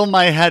fill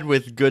my head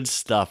with good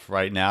stuff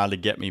right now to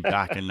get me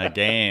back in the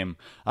game.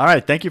 All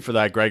right. Thank you for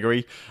that,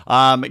 Gregory.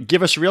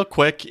 Give us real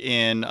quick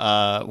in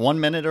 1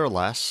 minute or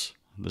less.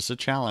 This is a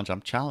challenge.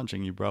 I'm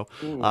challenging you, bro.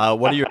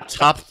 What are your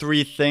top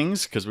 3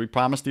 things? Because we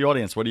promised the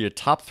audience. What are your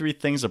top 3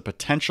 things a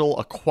potential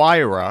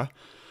acquirer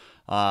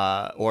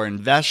or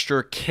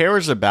investor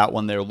cares about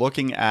when they're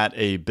looking at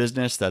a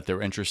business that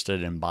they're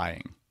interested in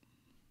buying?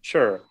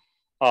 Sure.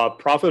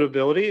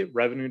 Profitability,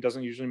 revenue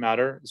doesn't usually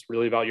matter. It's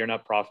really about your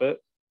net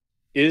profit.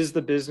 Is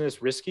the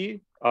business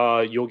risky?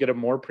 You'll get a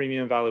more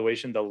premium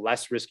valuation the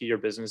less risky your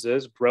business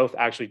is. Growth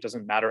actually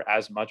doesn't matter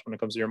as much when it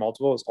comes to your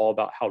multiple. It's all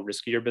about how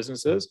risky your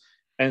business is.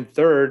 And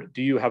third,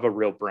 do you have a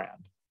real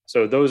brand?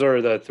 So those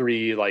are the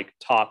 3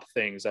 top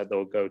things that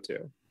they'll go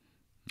to.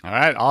 All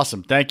right.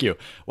 Awesome. Thank you.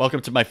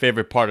 Welcome to my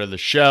favorite part of the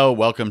show.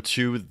 Welcome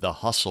to the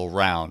hustle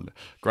round.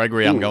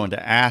 Gregory, I'm going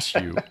to ask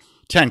you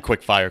 10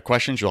 quick fire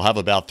questions. You'll have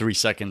about 3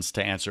 seconds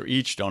to answer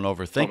each. Don't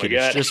overthink it.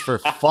 It's just for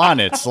fun.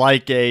 It's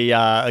like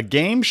a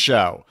game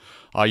show.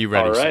 Are you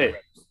ready? All right. Sir?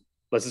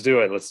 Let's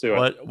do it. Let's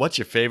do it. What's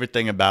your favorite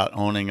thing about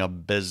owning a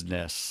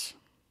business?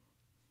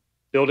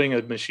 Building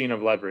a machine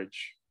of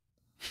leverage.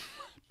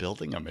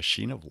 Building a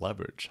machine of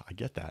leverage. I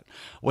get that.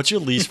 What's your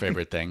least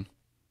favorite thing?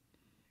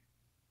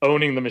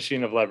 Owning the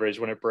machine of leverage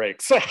when it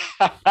breaks.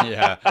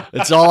 Yeah,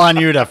 it's all on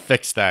you to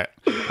fix that.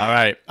 All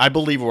right. I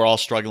believe we're all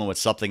struggling with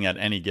something at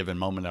any given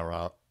moment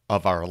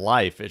of our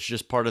life. It's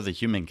just part of the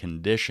human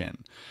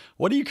condition.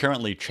 What are you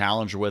currently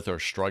challenged with or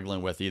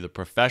struggling with, either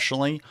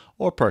professionally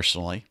or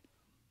personally?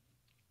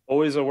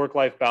 Always a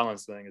work-life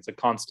balance thing. It's a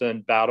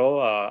constant battle.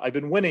 I've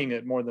been winning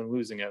it more than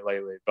losing it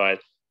lately,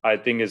 but I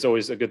think it's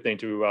always a good thing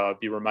to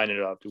be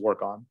reminded of, to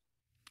work on.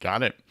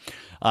 Got it.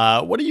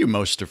 What are you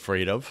most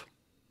afraid of?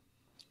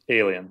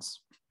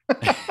 Aliens.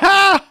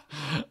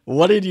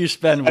 What did you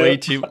spend way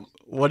too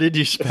What did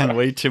you spend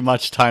way too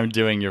much time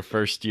doing your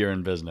first year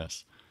in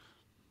business?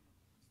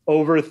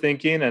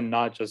 Overthinking and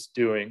not just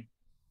doing.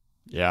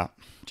 Yeah.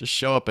 Just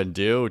show up and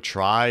do,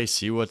 try,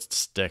 see what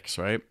sticks,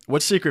 right?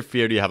 What secret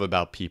fear do you have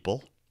about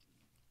people?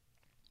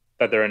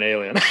 That they're an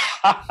alien.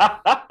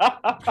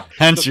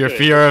 Hence your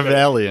fear of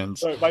aliens.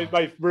 So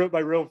my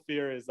real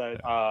fear is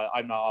that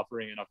I'm not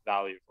offering enough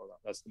value for them.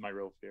 That's my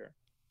real fear.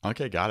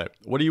 Okay, got it.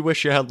 What do you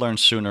wish you had learned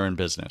sooner in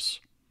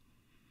business?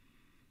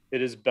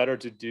 It is better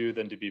to do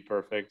than to be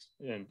perfect,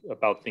 and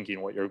about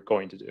thinking what you're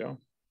going to do.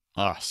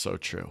 Ah, so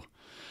true.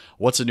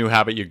 What's a new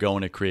habit you're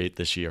going to create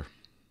this year?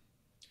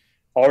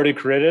 Already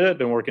created it.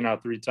 Been working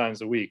out 3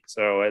 times a week.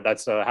 So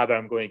that's a habit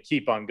I'm going to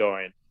keep on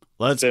going.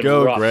 Let's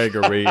go,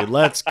 Gregory.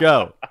 Let's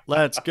go.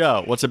 Let's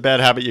go. What's a bad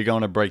habit you're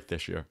going to break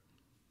this year?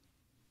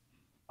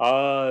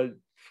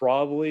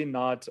 Probably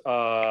not.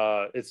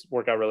 It's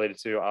workout related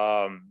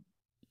to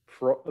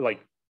like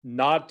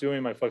not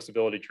doing my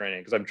flexibility training,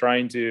 because I'm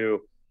trying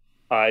to.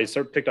 I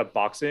picked up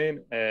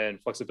boxing, and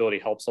flexibility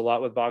helps a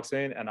lot with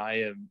boxing, and I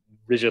am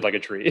rigid like a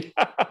tree.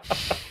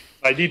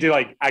 I need to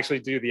actually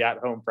do the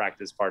at-home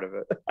practice part of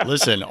it.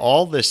 Listen,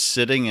 all this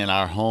sitting in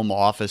our home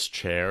office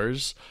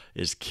chairs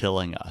is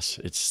killing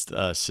us. It's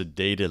a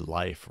sedated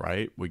life,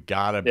 right? We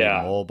gotta be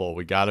mobile.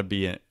 We gotta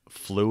be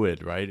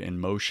fluid, right? In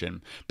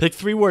motion. Pick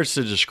 3 words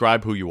to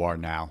describe who you are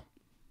now.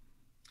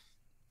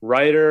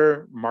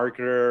 Writer,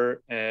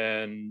 marketer,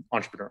 and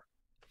entrepreneur.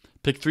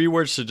 Pick 3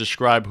 words to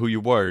describe who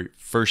you were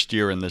first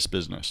year in this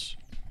business.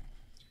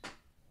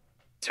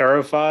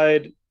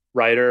 Terrified,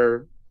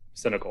 writer,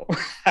 cynical.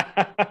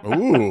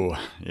 Ooh,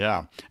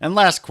 yeah. And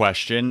last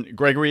question,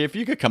 Gregory, if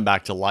you could come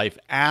back to life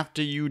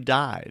after you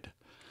died,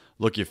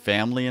 look your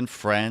family and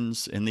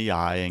friends in the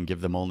eye and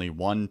give them only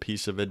one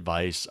piece of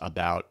advice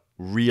about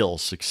real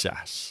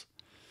success,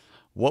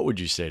 what would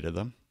you say to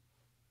them?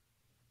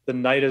 The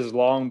night is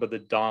long, but the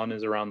dawn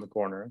is around the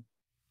corner.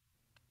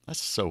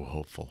 That's so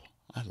hopeful.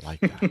 I like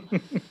that.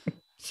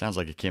 Sounds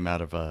like it came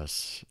out of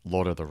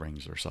Lord of the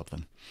Rings or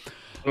something.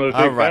 I'm a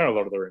big fan of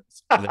Lord of the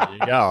Rings. There you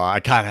go. I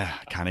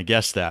kind of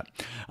guessed that.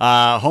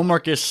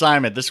 Homework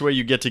assignment. This way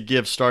you get to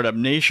give Startup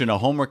Nation a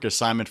homework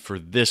assignment for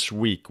this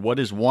week. What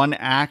is one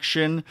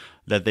action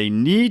that they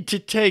need to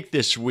take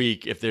this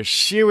week if they're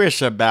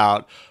serious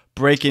about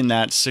breaking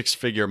that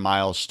 6-figure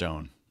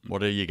milestone? What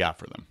do you got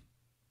for them?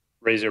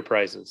 Raise your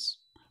prices.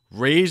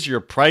 Raise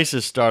your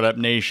prices, Startup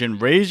Nation.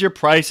 Raise your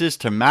prices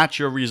to match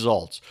your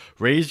results.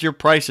 Raise your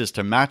prices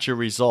to match your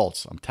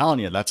results. I'm telling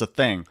you, that's a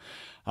thing.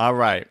 All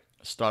right,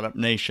 Startup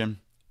Nation,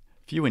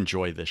 if you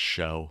enjoy this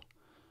show,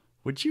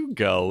 would you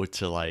go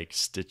to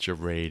Stitcher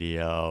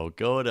Radio,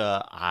 go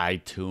to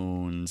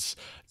iTunes,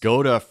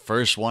 go to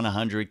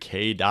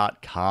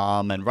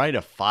first100k.com and write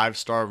a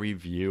 5-star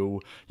review?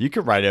 You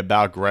could write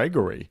about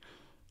Gregory.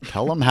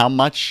 Tell him how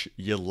much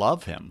you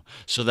love him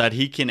so that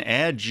he can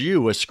add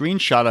you, a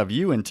screenshot of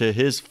you, into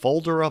his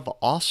folder of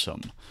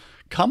awesome.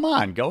 Come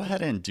on, go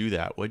ahead and do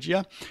that, would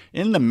you?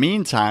 In the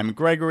meantime,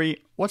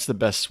 Gregory, what's the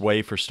best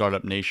way for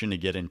Startup Nation to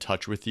get in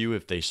touch with you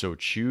if they so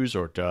choose,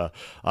 or to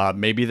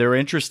maybe they're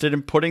interested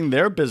in putting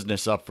their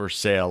business up for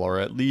sale, or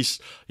at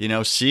least,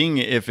 seeing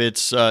if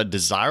it's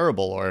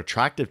desirable or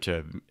attractive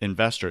to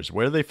investors?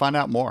 Where do they find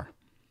out more?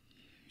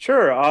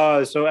 Sure.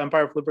 So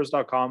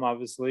empireflippers.com,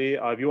 obviously.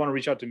 If you want to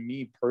reach out to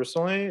me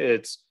personally,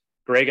 it's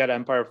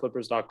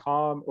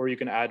greg@empireflippers.com, or you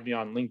can add me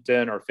on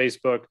LinkedIn or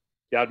Facebook.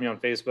 If you add me on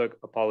Facebook,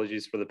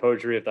 apologies for the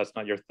poetry. If that's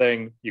not your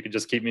thing, you can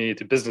just keep me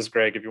to Business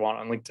Greg if you want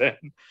on LinkedIn.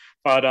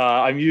 But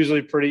I'm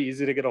usually pretty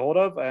easy to get a hold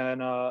of.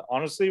 And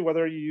honestly,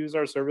 whether you use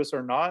our service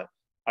or not,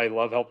 I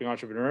love helping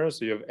entrepreneurs.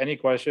 So you have any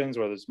questions,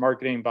 whether it's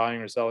marketing,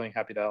 buying, or selling,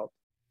 happy to help.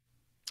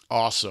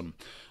 Awesome.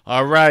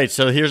 All right.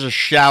 So here's a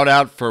shout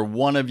out for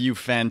one of you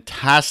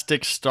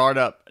fantastic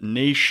Startup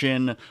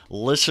Nation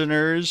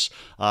listeners.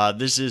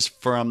 This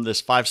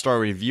 5-star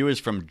review is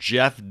from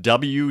Jeff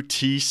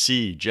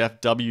WTC. Jeff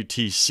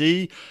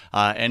WTC.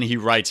 And he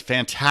writes,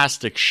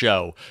 fantastic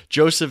show.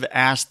 Joseph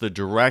asked the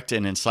direct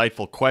and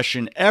insightful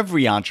question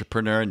every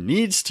entrepreneur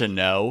needs to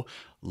know.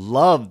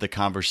 Love the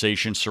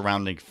conversation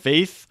surrounding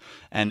faith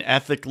and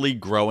ethically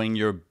growing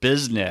your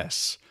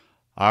business.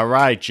 All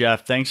right,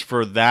 Jeff, thanks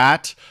for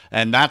that.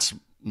 And that's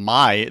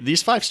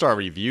these 5-star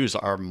reviews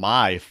are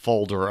my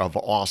folder of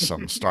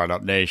awesome,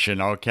 Startup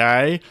Nation,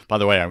 okay? By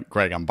the way,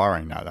 Greg, I'm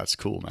borrowing that. That's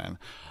cool, man.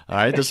 All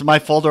right, this is my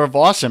folder of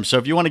awesome. So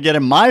if you want to get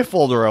in my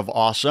folder of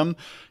awesome,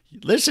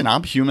 listen,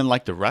 I'm human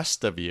like the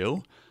rest of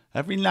you.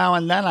 Every now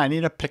and then I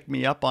need to pick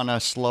me up on a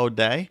slow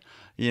day,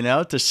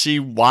 to see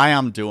why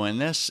I'm doing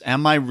this.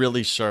 Am I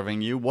really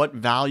serving you? What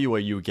value are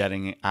you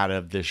getting out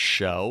of this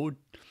show?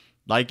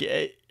 Like,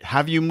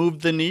 have you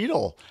moved the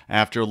needle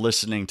after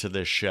listening to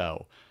this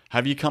show?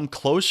 Have you come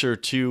closer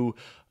to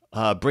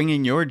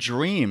bringing your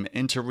dream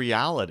into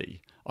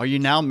reality? Are you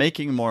now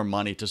making more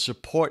money to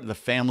support the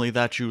family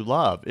that you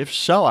love? If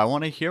so, I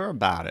want to hear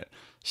about it.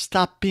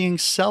 Stop being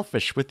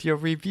selfish with your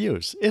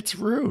reviews. It's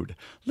rude.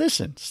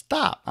 Listen,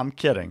 stop. I'm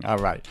kidding. All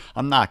right.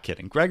 I'm not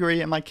kidding.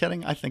 Gregory, am I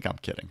kidding? I think I'm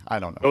kidding. I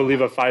don't know. Go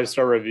leave a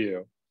 5-star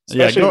review,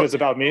 especially if it's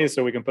about me,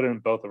 so we can put it in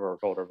both of our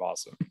folder of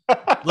awesome.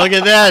 Look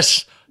at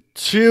this.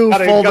 2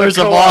 folders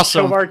of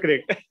awesome.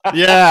 Marketing.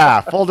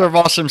 Yeah, folder of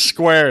awesome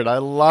squared. I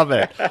love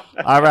it.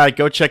 All right,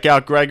 go check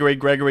out Gregory.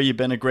 Gregory, you've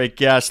been a great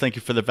guest. Thank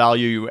you for the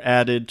value you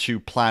added to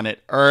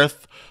planet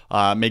Earth.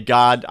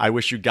 I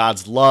wish you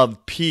God's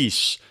love,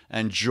 peace,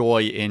 and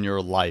joy in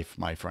your life,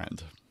 my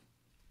friend.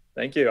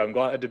 Thank you. I'm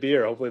glad to be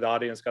here. Hopefully the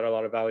audience got a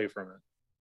lot of value from it.